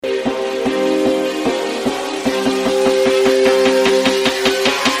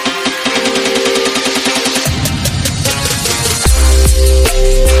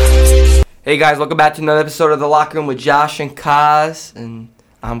Hey guys, welcome back to another episode of The Locker Room with Josh and Kaz. And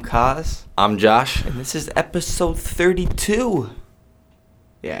I'm Kaz. I'm Josh. And this is episode 32.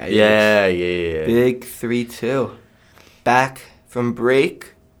 Yeah. Big 3-2. Back from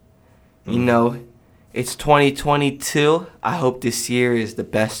break. You know, it's 2022. I hope this year is the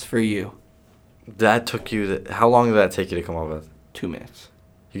best for you. That took you... How long did that take you to come up with? 2 minutes.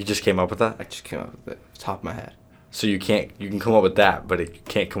 You just came up with that? I just came up with it. Top of my head. So you can come up with that, but you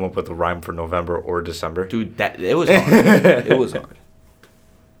can't come up with a rhyme for November or December? Dude, it was hard. It was hard.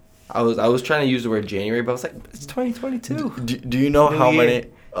 I was trying to use the word January, but I was like, it's 2022. Do you know how many...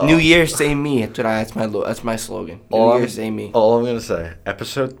 New Year, same me. That's my slogan. New Year, same me. All I'm going to say,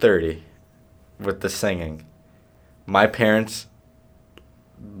 episode 30, with the singing, my parents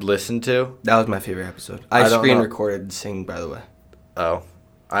listened to... That was my favorite episode. I screen recorded the sing, by the way. Oh.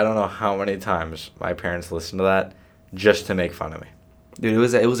 I don't know how many times my parents listened to that just to make fun of me. Dude, it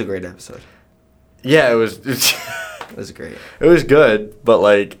was a great episode. Yeah, it was... It was great. It was good, but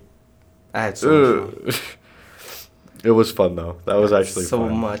like... I had so much fun. It was fun, though. That was actually so fun.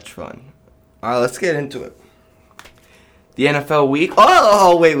 So much fun. All right, let's get into it. The NFL week.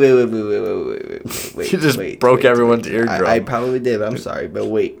 Oh, wait. You just broke everyone's eardrum. I probably did, but I'm sorry. But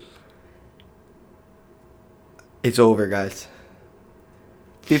wait. It's over, guys.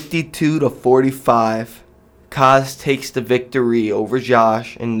 52-45. Kaz takes the victory over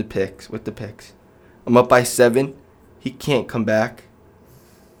Josh with the picks. I'm up by 7. He can't come back.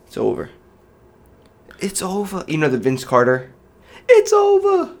 It's over. It's over. You know the Vince Carter? It's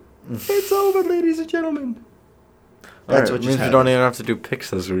over. It's over, ladies and gentlemen. That's what just means happened. You don't even have to do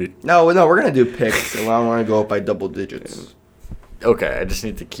picks this week. No, we're going to do picks. And I want to go up by double digits. Okay, I just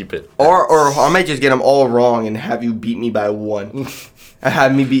need to keep it. Or I might just get them all wrong and have you beat me by 1.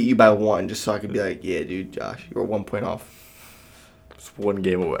 Have me beat you by 1 just so I could be like, yeah, dude, Josh, you were 1 point off. It's 1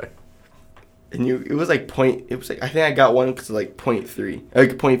 game away. And it was like I think I got one because of like 0.3,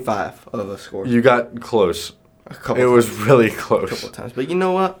 like 0.5 of a score. You got close. It was really close. A couple of times. But you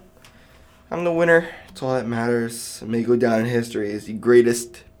know what? I'm the winner. That's all that matters. I may go down in history as the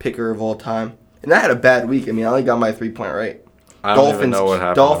greatest picker of all time. And I had a bad week. I mean, I only got my 3-point right. I don't even know what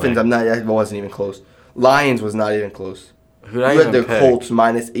happened. Dolphins, I wasn't even close. Lions was not even close. Who did I You even had the pick? Colts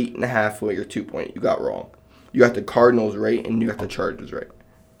minus 8.5 for your 2-point. You got wrong. You got the Cardinals right, and you got the Chargers right.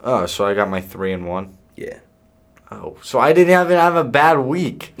 Oh, so I got my 3 and 1? Yeah. Oh, so I didn't even have a bad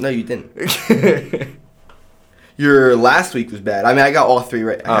week. No, you didn't. Your last week was bad. I mean, I got all 3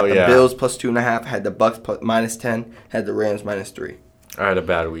 right. I had the Bills plus 2.5, had the Bucks plus minus 10, had the Rams minus 3. I had a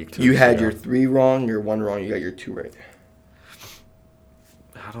bad week, too. You had your 3 wrong, your 1 wrong, you got your 2 right.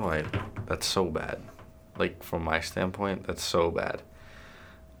 How do I... That's so bad. Like, from my standpoint, that's so bad.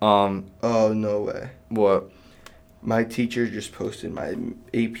 Oh, no way. What? My teacher just posted my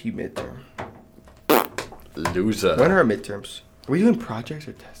AP midterm. Loser. When are our midterms? Are we doing projects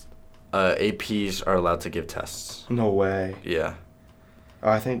or tests? APs are allowed to give tests. No way. Yeah.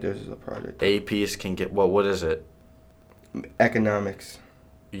 Oh, I think this is a project. APs can get... What is it? Economics.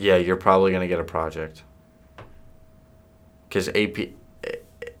 Yeah, you're probably going to get a project. Because AP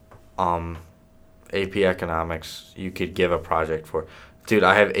Economics, you could give a project for. Dude,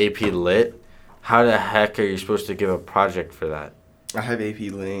 I have AP Lit. How the heck are you supposed to give a project for that? I have AP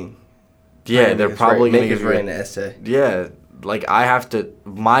Ling. Yeah, they're probably going to give you an essay. Yeah, like I have to.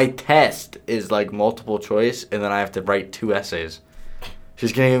 My test is like multiple choice, and then I have to write 2 essays.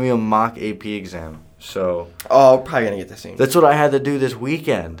 She's going to give me a mock AP exam. So. Oh, I'm probably going to get the same. That's what I had to do this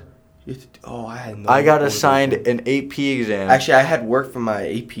weekend. I had no. I got assigned an AP exam. Actually, I had work for my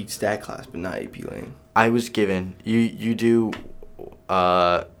AP stat class, but not AP Lane. I was given. You do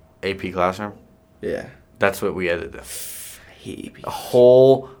AP Classroom? Yeah. That's what we had to do. I hate AP. A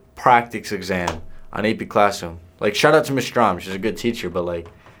whole practice exam on AP Classroom. Like, shout out to Miss Strom. She's a good teacher, but, like,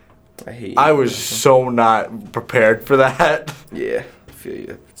 I was so not prepared for that. Yeah, I feel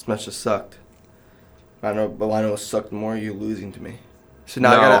you. It must have sucked. I know it sucked more, you losing to me. So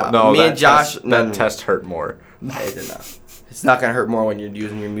now me and Josh... That test hurt more. It did not. It's not going to hurt more when you're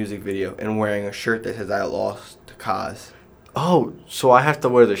using your music video and wearing a shirt that says I lost to Kaz. Oh, so I have to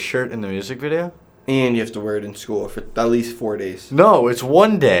wear the shirt in the music video? And you have to wear it in school for at least 4 days. No, it's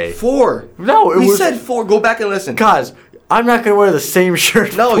 1 day. 4. No, we said 4. Go back and listen. Kaz, I'm not going to wear the same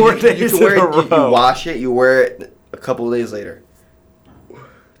shirt 4 days in a row. You wash it, you wear it a couple of days later.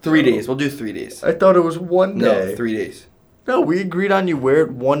 3 days. We'll do 3 days. I thought it was 1 day. No, 3 days. No, we agreed on you wear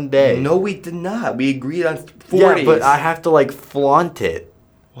it 1 day. No, we did not. We agreed on 4 days. Yeah, but I have to, like, flaunt it.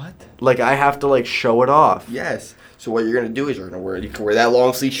 What? Like, I have to, like, show it off. Yes. So what you're going to do is you can wear that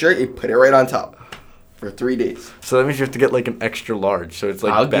long sleeve shirt, you put it right on top. for 3 days. So that means you have to get like an extra large. So it's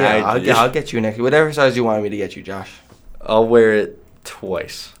like I'll get you an extra, whatever size you want me to get you, Josh. I'll wear it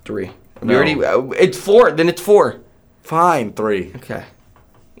twice. 3. No. It's 4. Then it's 4. Fine, 3. Okay.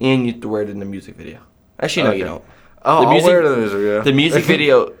 And you have to wear it in the music video. Actually, no, you don't. Oh, I'll wear it in the music video. The music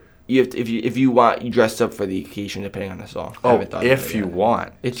video, you have to, if you want, you dress up for the occasion depending on the song. If you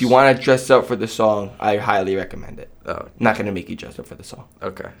want. If you want to dress up for the song, I highly recommend it. Oh. Not going to make you dress up for the song.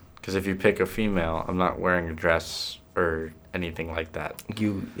 Okay. Because if you pick a female, I'm not wearing a dress or anything like that.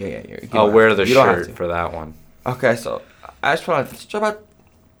 I'll wear the shirt for that one. Okay, so I just want to talk about,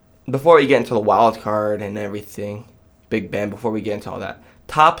 before we get into the wild card and everything, Big Ben, before we get into all that,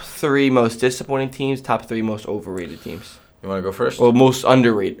 top 3 most disappointing teams, top 3 most overrated teams. You want to go first? Or most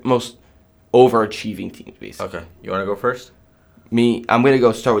underrated, most overachieving teams, basically. Okay. You want to go first? I'm going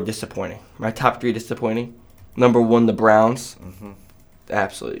to start with disappointing. My top 3 disappointing. Number 1, the Browns. Mm-hmm.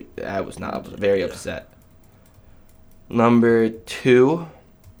 Absolutely. I was very upset. Number 2,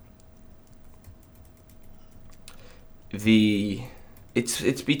 I'm going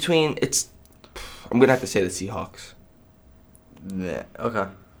to have to say the Seahawks. Yeah. Okay.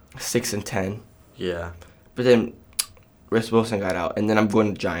 6-10. Yeah. But then Russ Wilson got out, and then I'm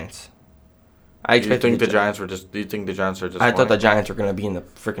going to Giants. Do you think the Giants are just I thought the Giants were going to be in the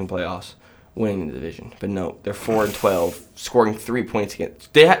freaking playoffs, winning the division. But no, they're 4-12, scoring 3 points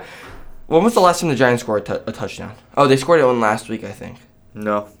against. When was the last time the Giants scored a touchdown? Oh, they scored one last week, I think.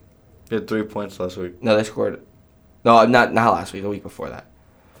 No. They had 3 points last week. No, they scored. No, not last week, the week before that.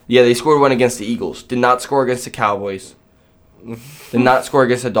 Yeah, they scored one against the Eagles. Did not score against the Cowboys. Did not score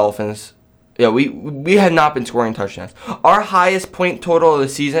against the Dolphins. Yeah, we have not been scoring touchdowns. Our highest point total of the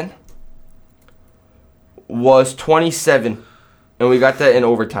season was 27, and we got that in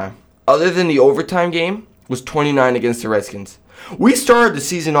overtime. Other than the overtime game, was 29 against the Redskins. We started the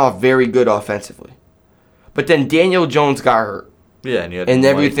season off very good offensively, but then Daniel Jones got hurt. Yeah, and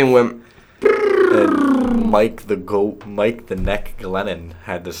everything went. And Mike the Neck Glennon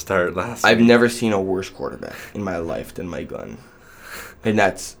had to start last. I've never seen a worse quarterback in my life than Mike Glennon, and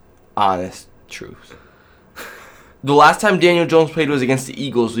that's honest truth. The last time Daniel Jones played was against the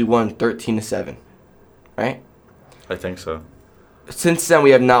Eagles. We won 13-7, right? I think so. Since then,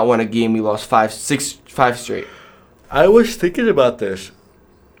 we have not won a game. We lost 5 straight. I was thinking about this.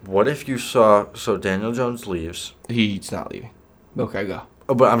 What if you so Daniel Jones leaves? He's not leaving. Okay, go.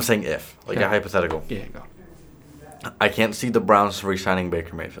 Oh, but I'm saying if, like okay. A hypothetical. Yeah, go. I can't see the Browns re-signing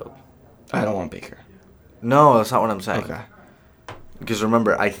Baker Mayfield. I don't want Baker. No, that's not what I'm saying. Okay. Because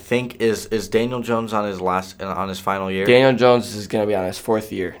remember, I think is Daniel Jones on his final year? Daniel Jones is going to be on his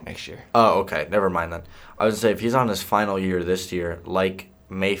 4th year next year. Oh, okay. Never mind then. I was going to say, if he's on his final year this year, like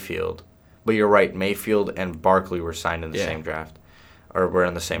Mayfield, but you're right, Mayfield and Barkley were signed in the same draft. Or were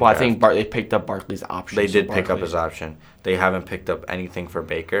in the same draft. I think they picked up Barkley's option. They did pick up his option. They haven't picked up anything for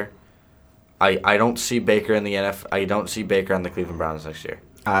Baker. I don't see Baker in the NFL. I don't see Baker on the Cleveland Browns next year.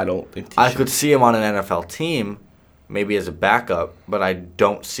 I don't think I could see him on an NFL team, maybe as a backup, but I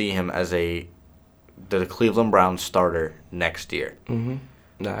don't see him as the Cleveland Browns starter next year. Mm-hmm.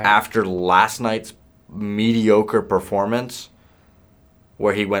 No, After last night's mediocre performance,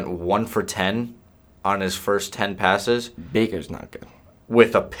 where he went 1 for 10 on his first 10 passes. Baker's not good.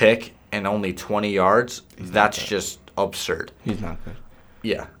 With a pick and only 20 yards, that's just absurd. He's not good.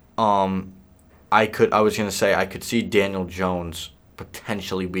 Yeah. I could see Daniel Jones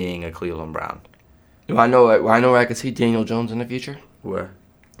potentially being a Cleveland Brown. I know where I could see Daniel Jones in the future. Where?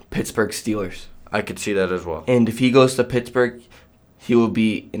 Pittsburgh Steelers. I could see that as well. And if he goes to Pittsburgh, he will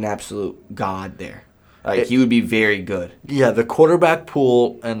be an absolute god there. He would be very good. Yeah, the quarterback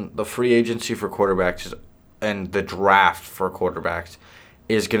pool and the free agency for quarterbacks and the draft for quarterbacks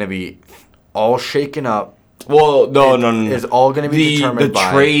is going to be all shaken up. Well, no. It's all going to be determined by...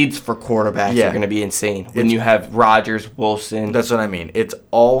 The trades for quarterbacks are going to be insane. When you have Rodgers, Wilson... That's what I mean. It's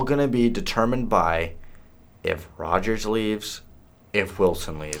all going to be determined by if Rodgers leaves, if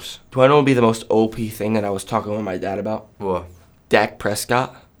Wilson leaves. Do I know what would be the most OP thing that I was talking with my dad about? What? Dak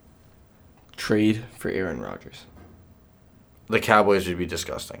Prescott. Trade for Aaron Rodgers. The Cowboys would be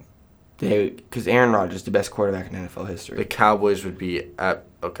disgusting. Because Aaron Rodgers is the best quarterback in NFL history. The Cowboys would be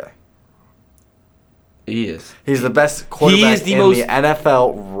okay. He is. He's the best quarterback in the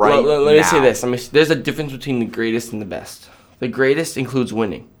NFL right now. Let me say this. There's a difference between the greatest and the best. The greatest includes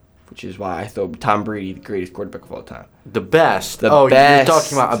winning, which is why I throw Tom Brady the greatest quarterback of all time. The best? Best. You're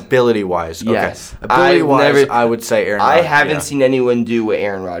talking about ability-wise. Yes. Okay. Ability-wise, I would say Aaron Rodgers. I haven't seen anyone do what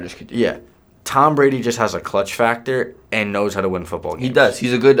Aaron Rodgers could do. Yeah. Tom Brady just has a clutch factor and knows how to win football games. He does.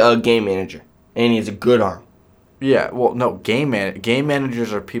 He's a good game manager, and he has a good arm. Yeah. Well, no. Game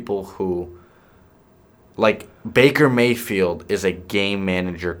managers are people who Like, Baker Mayfield is a game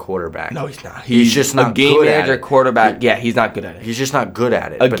manager quarterback. No, he's not. He's just not a game good at manager it. quarterback. Yeah, he's not good at it. He's just not good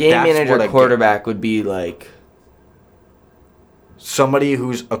at it. A But game that's manager what quarterback would be like somebody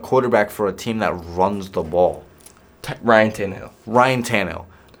who's a quarterback for a team that runs the ball. Ryan Tannehill.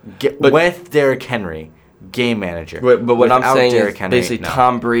 With Derrick Henry, game manager. But what I'm saying Derrick is Henry, basically no.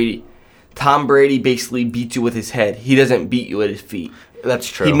 Tom Brady. Tom Brady basically beats you with his head. He doesn't beat you with his feet. That's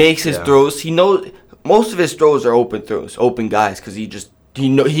true. He makes his throws. He knows most of his throws are open throws, open guys, because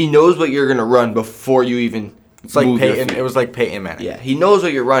he knows what you're gonna run before you even. It's like move your Peyton. feet. It was like Peyton Manning. Yeah, he knows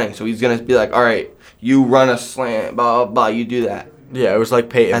what you're running, so he's gonna be like, all right, you run a slant, blah blah blah, you do that Yeah, it was like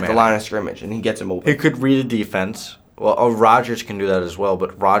Peyton at Manning. the line of scrimmage, and he gets him open. He could read a defense. Well, Rodgers can do that as well,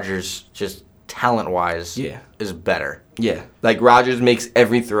 but Rodgers just talent-wise is better. Yeah, like Rodgers makes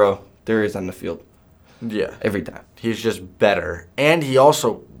every throw there is on the field. Yeah. Every time. He's just better. And he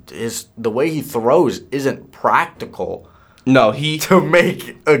also the way he throws isn't practical. No, to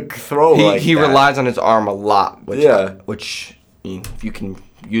make a throw he that. relies on his arm a lot. Which I mean, if you can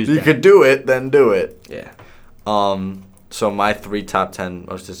use you could do it, then do it. Yeah. So my top 10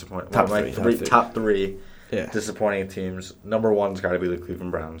 most disappointing. Top three disappointing teams. Number one's got to be the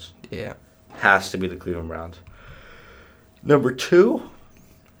Cleveland Browns. Yeah. Has to be the Cleveland Browns. Number two,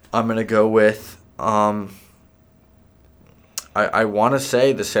 I'm gonna go with I want to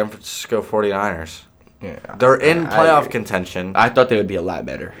say the San Francisco 49ers. Yeah, they're in playoff contention. I thought they would be a lot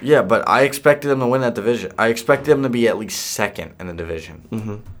better. Yeah, but I expected them to win that division. I expected them to be at least second in the division.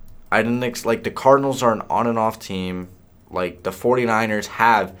 Mm-hmm. I didn't like the Cardinals are an on and off team. Like the 49ers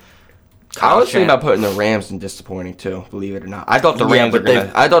have. I was thinking about putting the Rams in disappointing too. Believe it or not, I thought the Rams were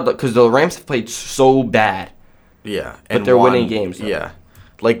gonna. I thought because the Rams have played so bad. Yeah, but they're winning games. Though. Yeah,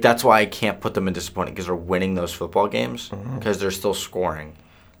 like that's why I can't put them in disappointing because they're winning those football games because they're still scoring.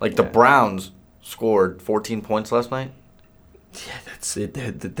 Like the Browns scored 14 points last night. Yeah, that's it.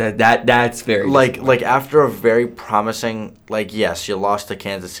 That's very like after a very promising yes, you lost to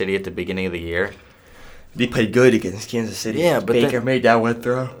Kansas City at the beginning of the year. They played good against Kansas City. Yeah, but Baker made that one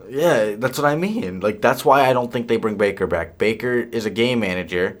throw. Yeah, that's what I mean. Like that's why I don't think they bring Baker back. Baker is a game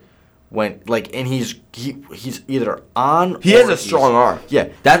manager. And he's either on. He has a strong arm. Yeah,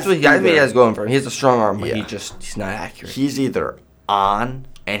 that's what he has going for him. He has a strong arm, but he's not accurate. He's either on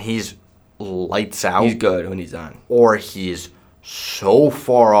and he's lights out. He's good when he's on, or he's so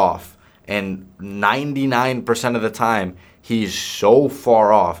far off, and 99% of the time he's so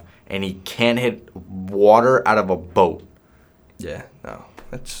far off, and he can't hit water out of a boat. Yeah, no,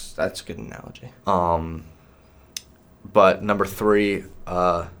 that's a good analogy. But number three,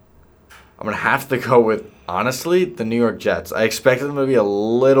 I'm gonna have to go with honestly the New York Jets. I expected them to be a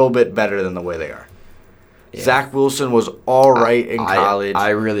little bit better than the way they are. Yeah. Zach Wilson was all right in college. I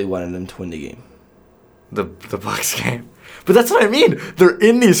really wanted them to win the game. The Bucs game. But that's what I mean. They're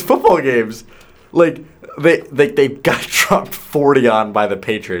in these football games. Like they got dropped 40 on by the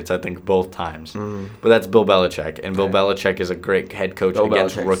Patriots, I think, both times. But that's Bill Belichick, and Bill Belichick is a great head coach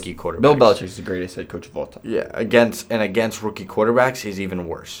against rookie quarterbacks. Bill Belichick's the greatest head coach of all time. Yeah, against rookie quarterbacks, he's even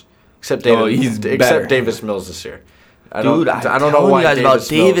worse. Except Davis Mills this year. I don't know why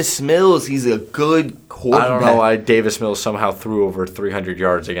Davis Mills. He's a good quarterback. I don't know why Davis Mills somehow threw over 300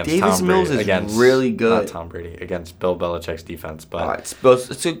 yards against Tom Brady. Davis Mills is really good. Not Tom Brady, against Bill Belichick's defense. But all right, so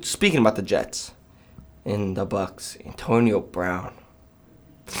speaking about the Jets and the Bucs, Antonio Brown.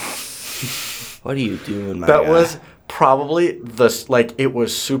 What are you doing, my guy? That was probably it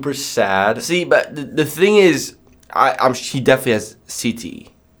was super sad. See, but the thing is, he definitely has CTE.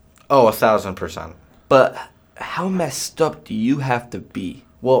 Oh, 1,000%. But how messed up do you have to be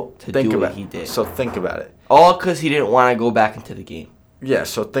to do what he did? So think about it. All because he didn't want to go back into the game. Yeah,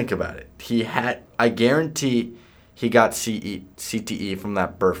 so think about it. I guarantee he got CTE from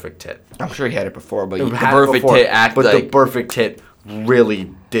that perfect hit. I'm sure he had it before, but the perfect hit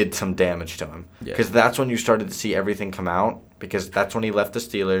really did some damage to him. Because that's when you started to see everything come out. Because that's when he left the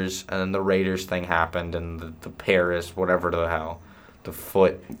Steelers, and then the Raiders thing happened, and the Paris, whatever the hell, the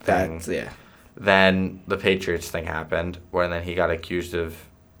foot thing. Then the Patriots thing happened, where then he got accused of,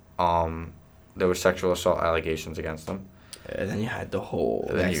 there were sexual assault allegations against him. And then you had the whole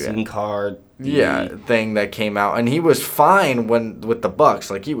vaccine card. Thing that came out. And he was fine with the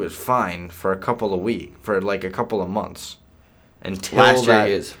Bucs. Like, he was fine for a couple of months. Until last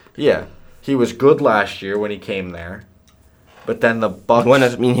year Yeah. He was good last year when he came there. But then the Bucs...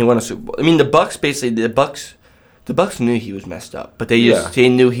 he won a Super Bowl. I mean, the Bucs knew he was messed up, but they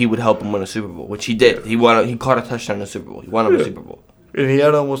knew he would help him win a Super Bowl, which he did. He caught a touchdown in the Super Bowl. He won him a Super Bowl. And he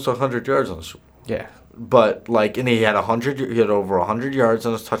had almost 100 yards on the Super Bowl. Yeah. But, and he had over 100 yards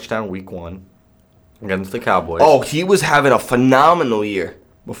on his touchdown week 1. against the Cowboys. Oh, he was having a phenomenal year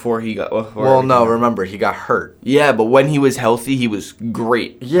before he got. Remember, he got hurt. Yeah, but when he was healthy, he was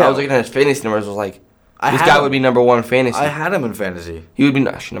great. Yeah. I was looking at his fantasy numbers. I was like, this guy would be number 1 in fantasy. I had him in fantasy. He would be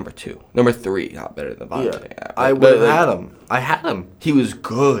actually number 2. Number 3, not better than Vontae. Yeah. I would have had him. I had him. He was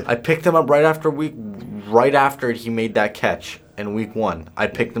good. I picked him up right after he made that catch in week 1. I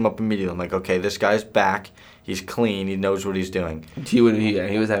picked him up immediately. I'm like, okay, this guy's back. He's clean. He knows what he's doing. He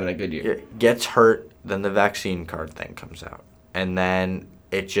was having a good year. Gets hurt, then the vaccine card thing comes out. And then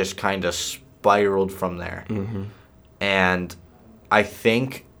it just kind of spiraled from there. Mm-hmm. And I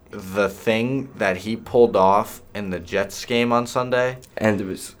think the thing that he pulled off in the Jets game on Sunday, and it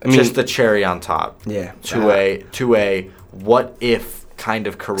was just the cherry on top. Yeah. To a what if kind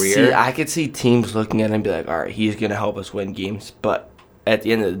of career. See, I could see teams looking at him and be like, all right, he's going to help us win games, but at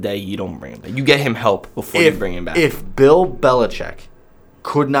the end of the day, you don't bring him back. You get him help before you bring him back. If Bill Belichick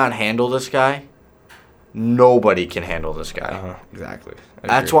could not handle this guy, nobody can handle this guy. Exactly.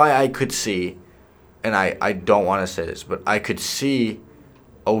 That's why I could see, and I don't want to say this, but I could see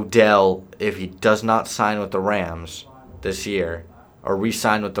Odell, if he does not sign with the Rams this year, or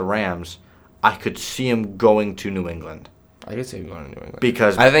re-sign with the Rams, I could see him going to New England. I could see him going to New England.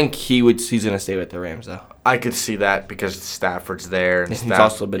 Because I think he's going to stay with the Rams, though. I could see that because Stafford's there. And he's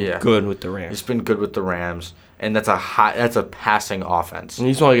also been good with the Rams. He's been good with the Rams, and that's a passing offense. And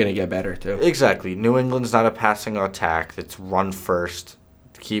he's only going to get better, too. Exactly. New England's not a passing attack. It's run first.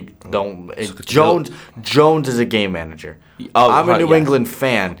 Jones is a game manager. I'm a New England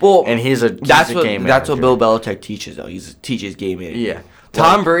fan, and he's a game manager. That's what Bill Belichick teaches, though. He teaches game management. Yeah.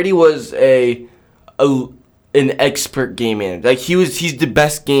 Tom Brady was an expert game manager. Like he's the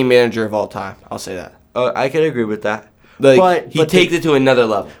best game manager of all time. I'll say that. I can agree with that. But he takes it to another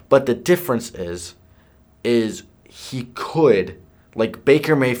level. But the difference is he could, like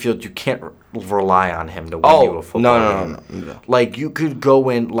Baker Mayfield, you can't rely on him to win you a football game. No. Like you could go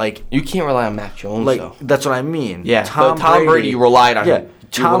in like you can't rely on Mac Jones. Like though. That's what I mean. Yeah, Tom Brady, you relied on him.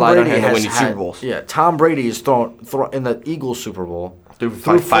 Tom Brady on him to win Super Bowls. Yeah, Tom Brady is thrown in the Eagles Super Bowl. Threw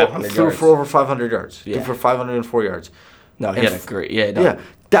for over 500 yards. Yeah. Threw for 504 yards. No, he had a great. Yeah, yeah.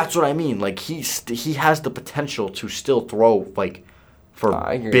 That's what I mean. Like he has the potential to still throw like for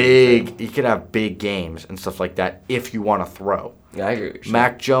big. He could have big games and stuff like that if you want to throw. Yeah, I agree.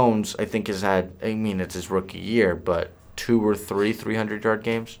 Mac Jones, I think, has had. I mean, it's his rookie year, but 2 or 3 300-yard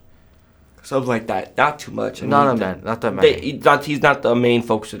games. Something like that. Not too much. Not that many. He's not the main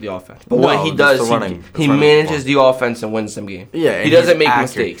focus of the offense. But what he does, he manages the offense and wins some games. Yeah, he doesn't make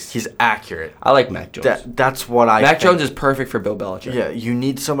mistakes. He's accurate. I like Mac Jones. That's what I Mac Jones is perfect for Bill Belichick. Yeah, you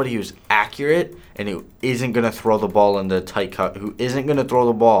need somebody who's accurate and who isn't going to throw the ball into tight cut, who isn't going to throw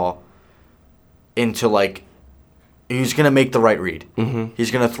the ball into like... He's going to make the right read. Mm-hmm. He's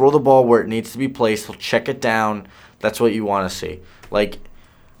going to throw the ball where it needs to be placed. He'll check it down. That's what you want to see. Like,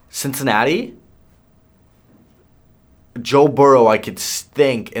 Cincinnati, Joe Burrow, I could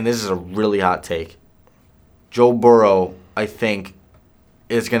think, and this is a really hot take, Joe Burrow, I think,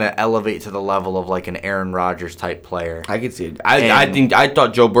 is going to elevate to the level of like an Aaron Rodgers type player. I could see it. I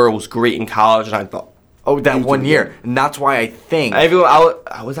thought Joe Burrow was great in college, and I thought... Oh, that 1 year. And that's why I think...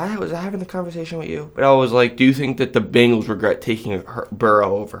 Was I having the conversation with you? But I was like, do you think that the Bengals regret taking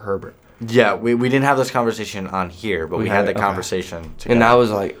Burrow over Herbert? Yeah, we didn't have this conversation on here, but we had the conversation together. And I was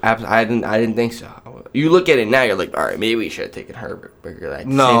like, I didn't think so. You look at it now, you're like, all right, maybe we should have taken Herbert. But you're like, at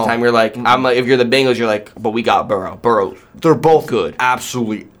the same time, you're like, I'm like, if you're the Bengals, you're like, but we got Burrow. They're both good.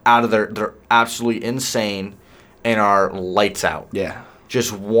 Absolutely out of they're absolutely insane and are lights out. Yeah.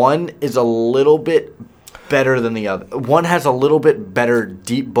 Just one is a little bit better than the other. One has a little bit better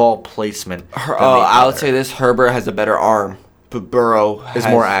deep ball placement. I would say this: Herbert has a better arm, but Burrow is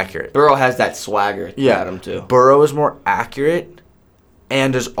more accurate. Burrow has that swagger at him too. Burrow is more accurate,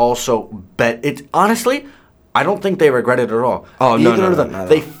 and is also It's honestly, I don't think they regret it at all. Oh no,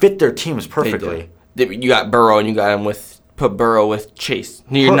 they fit their teams perfectly. You got Burrow, and you got him put Burrow with Chase.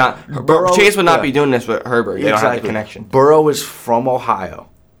 Chase would not be doing this with Herbert. They don't have the connection. Burrow is from Ohio.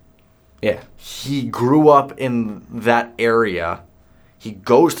 Yeah. He grew up in that area. He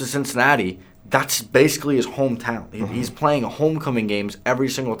goes to Cincinnati. That's basically his hometown. Mm-hmm. He's playing homecoming games every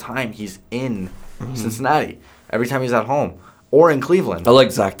single time he's in Cincinnati. Every time he's at home. Or in Cleveland. I like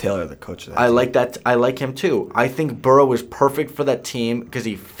Zach Taylor, the coach of that team. like that. I like him too. I think Burrow is perfect for that team because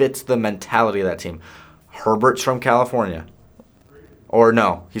he fits the mentality of that team. Herbert's from California. Or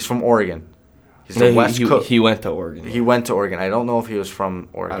no, he's from Oregon. He's the West Coast. He went to Oregon. He went to Oregon. I don't know if he was from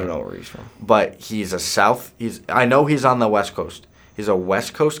Oregon. I don't know where he's from. But I know he's on the West Coast. He's a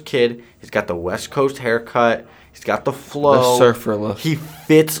West Coast kid. He's got the West Coast haircut. He's got the flow. The surfer look. He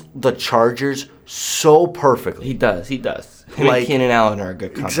fits the Chargers so perfectly. He does. Him and Keenan Allen are a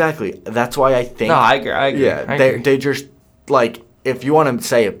good combo. Exactly. That's why I think. No, I agree. Yeah, they just, like, if you want to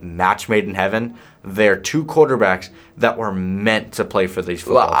say match made in heaven, they're two quarterbacks that were meant to play for these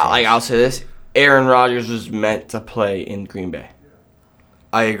football teams. Like, I'll say this. Aaron Rodgers was meant to play in Green Bay.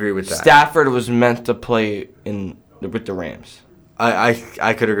 I agree with that. Stafford was meant to play with the Rams. I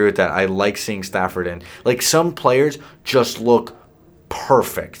could agree with that. I like seeing Stafford in. Like, some players just look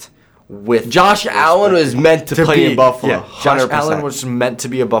perfect. With Josh Allen was meant to play in Buffalo. Yeah, Josh Allen was meant to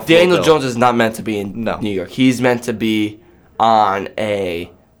be a Buffalo. Daniel Jones is not meant to be in New York. He's meant to be on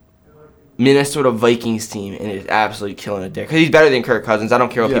a Minnesota Vikings team and is absolutely killing it there. Because he's better than Kirk Cousins. I don't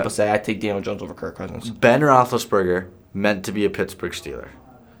care what people say. I take Daniel Jones over Kirk Cousins. Ben Roethlisberger meant to be a Pittsburgh Steeler.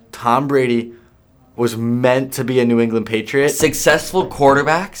 Tom Brady was meant to be a New England Patriot. Successful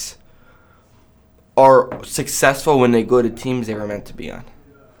quarterbacks are successful when they go to teams they were meant to be on.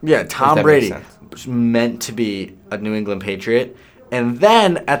 Yeah, Tom Brady was meant to be a New England Patriot. And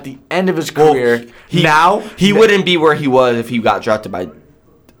then at the end of his career, he wouldn't be where he was if he got drafted by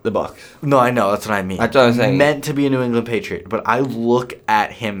the Bucks. No, I know. That's what I mean. That's what I'm saying. Meant to be a New England Patriot. But I look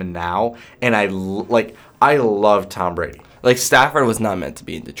at him now, and I love Tom Brady. Like, Stafford was not meant to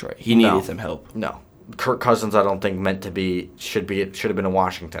be in Detroit. He needed some help. No. Kirk Cousins, I don't think meant to be, should have been in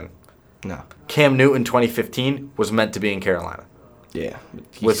Washington. No. Cam Newton, 2015, was meant to be in Carolina. Yeah.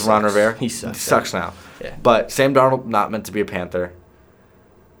 With Ron Rivera. He sucks. He sucks now. Yeah. But Sam Darnold, not meant to be a Panther.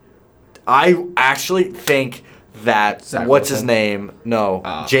 I actually think that, his name? No.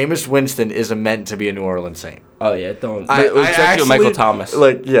 Jameis Winston is meant to be a New Orleans Saint. Oh, yeah. Especially Michael Thomas.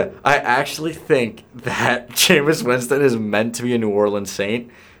 I actually think that Jameis Winston is meant to be a New Orleans Saint.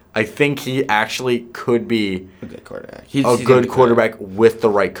 I think he actually could be a good quarterback. He's a good quarterback with the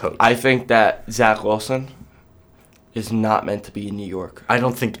right coach. I think that Zach Wilson is not meant to be in New York. I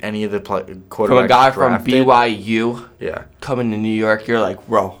don't think any of the quarterbacks from a guy drafted, from BYU coming to New York, you're like,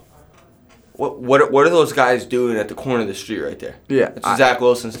 bro, what are those guys doing at the corner of the street right there? Yeah. That's what Zach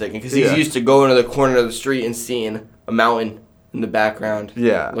Wilson's thinking. Because he's used to going to the corner of the street and seeing a mountain in the background.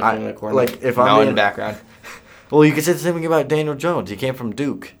 Yeah. Looking in the corner. Like, if mountain I'm in the background. Well, you could say the same thing about Daniel Jones. He came from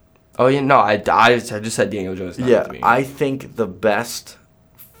Duke. Oh, yeah. No, I just said Daniel Jones. Yeah. I think the best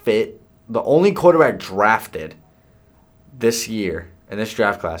fit, the only quarterback drafted this year in this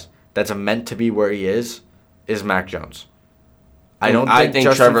draft class that's meant to be where he is Mac Jones. I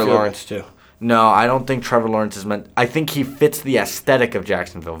think Trevor Lawrence too. No, I don't think Trevor Lawrence is meant. I think he fits the aesthetic of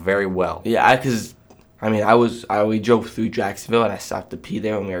Jacksonville very well. Yeah, we drove through Jacksonville and I stopped to pee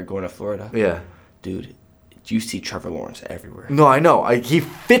there when we were going to Florida. Yeah, dude, you see Trevor Lawrence everywhere. No, I know. He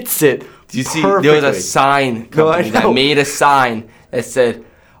fits it. Do you see? There was a sign company that made a sign that said,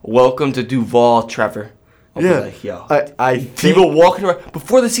 "Welcome to Duval, Trevor." Like, yo. People walking around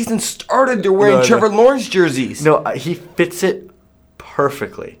before the season started, they're wearing Trevor Lawrence jerseys. No, he fits it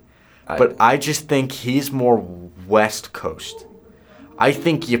perfectly. But I just think he's more West Coast. I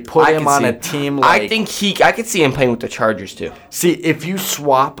think you put him on a team like... I could see him playing with the Chargers, too. See, if you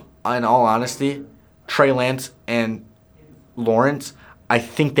swap, in all honesty, Trey Lance and Lawrence, I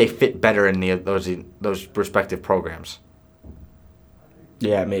think they fit better in those respective programs.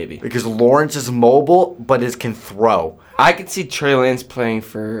 Yeah, maybe. Because Lawrence is mobile, but can throw. I could see Trey Lance playing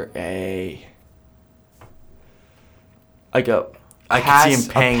for a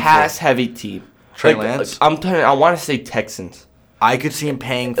pass-heavy team. Trey Lance? I want to say Texans. I could see him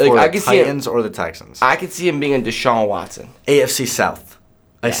paying for the Titans or the Texans. I could see him being in Deshaun Watson. AFC South.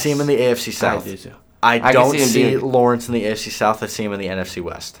 I see him in the AFC South. I do too. I don't see Lawrence in the AFC South. I see him in the NFC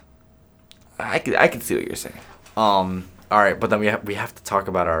West. I could see what you're saying. All right, but then we have to talk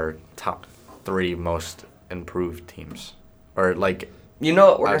about our top 3 most improved teams, or like. You know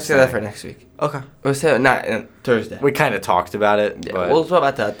what? We're gonna say that for next week. Okay. We'll say not Thursday. We kind of talked about it. Yeah, we'll talk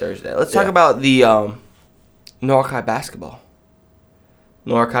about that Thursday. Let's talk about the Norcai basketball.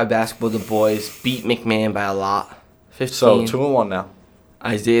 Norcai basketball, the boys beat McMahon by a lot. 15. So 2-1 now.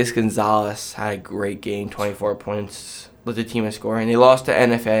 Isaiah Gonzalez had a great game, 24 points. Led the team in scoring. They lost to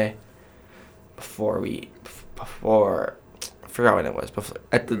NFA before I forgot when it was.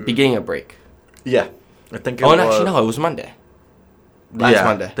 At the beginning of break. Yeah, I think. It was Monday.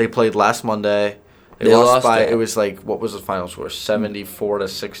 Monday. They played last Monday. They lost by. It was like, what was the final score?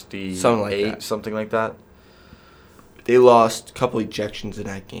 74-68, something like that. They lost a couple ejections in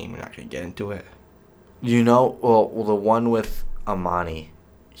that game. We're not gonna get into it. You know, well, the one with Amani,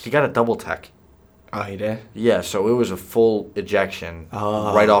 he got a double tech. Oh, he did? Yeah, so it was a full ejection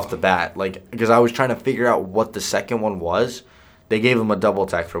right off the bat. Like, because I was trying to figure out what the second one was. They gave him a double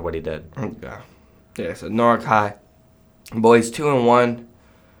tech for what he did. Yeah, so Norwalk High. Boys 2-1.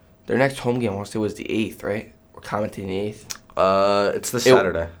 Their next home game, I want to say, was the 8th, right? We're commenting the 8th. It's this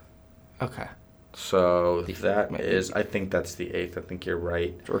Saturday. Okay. So that is, I think that's the 8th. I think you're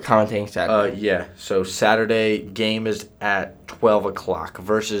right. So we're commentating Saturday. Yeah. So Saturday game is at 12 o'clock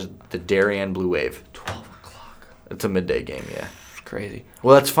versus the Darien Blue Wave. 12 o'clock. It's a midday game, yeah. It's crazy.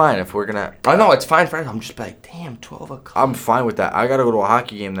 Well, that's fine if we're going to... I know, it's fine for us. I'm just like, damn, 12 o'clock. I'm fine with that. I got to go to a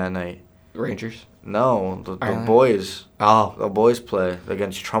hockey game that night. Rangers? No, the boys. Oh. The boys play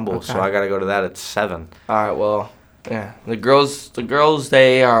against Trumbull, Okay. so I got to go to that at 7. All right, well, yeah. The girls,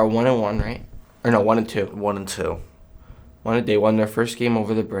 they are 1-1, right? Or no, 1-2. 1-2. They won their first game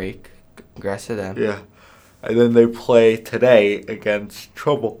over the break. Congrats to them. Yeah. And then they play today against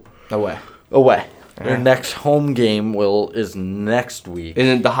Trumbull. Away. Their next home game is next week. And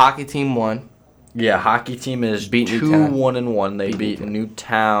then the hockey team won. Yeah, hockey team is Beat Newtown. 2-1-1. They beat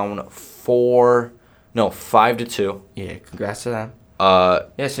Newtown 5-2. Yeah, congrats to them.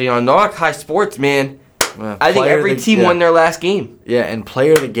 Yeah, so Norwalk High sports, man. I think every team won their last game. Yeah, and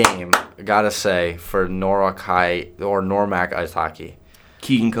player of the game, gotta say, for Norwalk High or Normac Ice Hockey.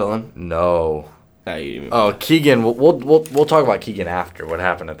 Keegan Cullen. No. No, Keegan. We'll talk about Keegan after what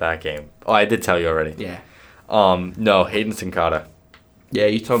happened at that game. Oh, I did tell you already. Yeah. No, Hayden Sincata. Yeah,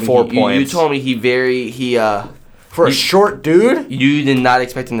 you told me 4 points. You told me for a short dude. You did not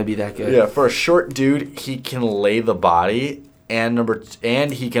expect him to be that good. Yeah, for a short dude, he can lay the body and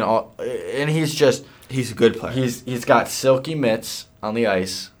he can and he's a good player. He's got silky mitts on the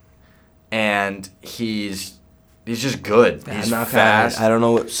ice, and he's just good. He's not fast. I don't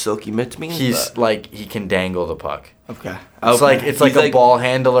know what silky mitts means. He's like he can dangle the puck. Okay. It's like a ball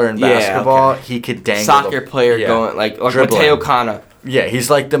handler in basketball. Okay. He could dangle soccer player going like Mateo Kana. Yeah, he's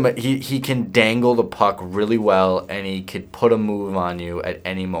like he can dangle the puck really well, and he could put a move on you at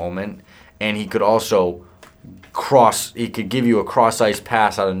any moment, and he could also he could give you a cross ice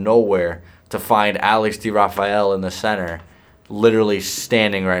pass out of nowhere to find Alex DiRaphael in the center, literally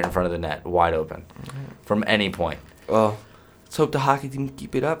standing right in front of the net, wide open, from any point. Well, let's hope the hockey team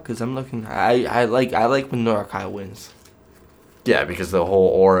keep it up, because I'm looking. I like when Norwalk High wins. Yeah, because the whole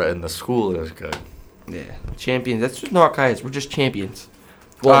aura in the school is good. Yeah, champions. That's what Norwalk High is. We're just champions.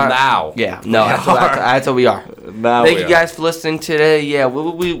 Well, now. Yeah, no, that's what we are. Now Thank you guys for listening today. Yeah,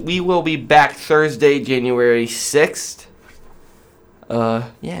 we will be back Thursday, January 6th.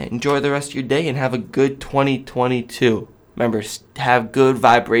 Enjoy the rest of your day and have a good 2022. Remember, have good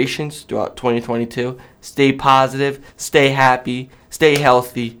vibrations throughout 2022. Stay positive, stay happy, stay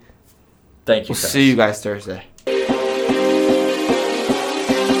healthy. Thank you. We'll see you guys Thursday.